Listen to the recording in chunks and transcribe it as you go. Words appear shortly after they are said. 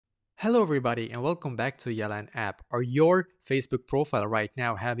Hello everybody and welcome back to Yalan app. Are your Facebook profile right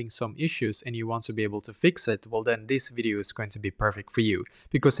now having some issues and you want to be able to fix it? Well then this video is going to be perfect for you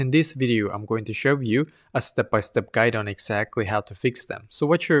because in this video I'm going to show you a step-by-step guide on exactly how to fix them. So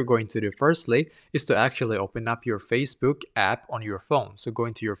what you're going to do firstly is to actually open up your Facebook app on your phone. So go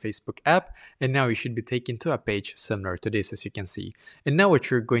into your Facebook app and now you should be taken to a page similar to this as you can see. And now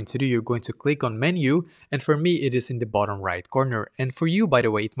what you're going to do, you're going to click on menu, and for me it is in the bottom right corner, and for you by the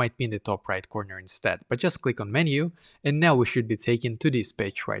way it might be in the top right corner instead, but just click on menu and now we should be taken to this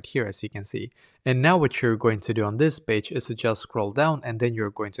page right here as you can see. And now what you're going to do on this page is to just scroll down and then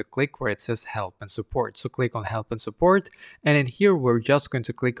you're going to click where it says help and support. So click on help and support, and in here we're just going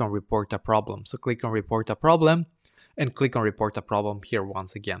to click on report a problem. So click on report a problem and click on report a problem here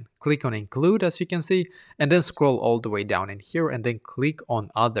once again. Click on include as you can see, and then scroll all the way down in here and then click on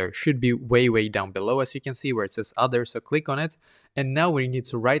other. Should be way down below as you can see where it says other, so click on it. And now we need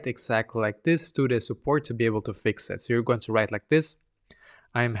to write exactly like this to the support to be able to fix it. So you're going to write like this: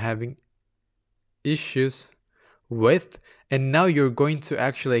 I'm having issues with, and now you're going to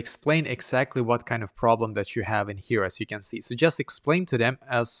actually explain exactly what kind of problem that you have in here as you can see. So just explain to them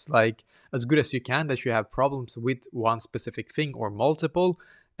as good as you can that you have problems with one specific thing or multiple,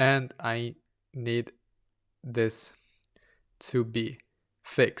 and I need this to be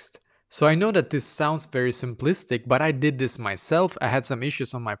fixed. So I know that this sounds very simplistic, but I did this myself. I had some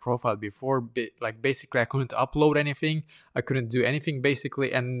issues on my profile before, like basically I couldn't upload anything, I couldn't do anything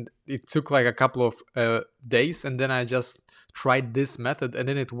basically, and it took like a couple of days, and then I just tried this method and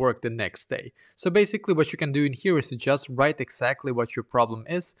then it worked the next day. So basically what you can do in here is to just write exactly what your problem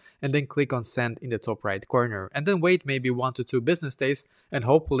is and then click on send in the top right corner, and then wait maybe 1 to 2 business days and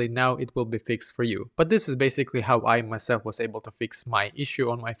hopefully now it will be fixed for you. But this is basically how I myself was able to fix my issue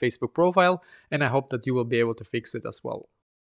on my Facebook profile, and I hope that you will be able to fix it as well.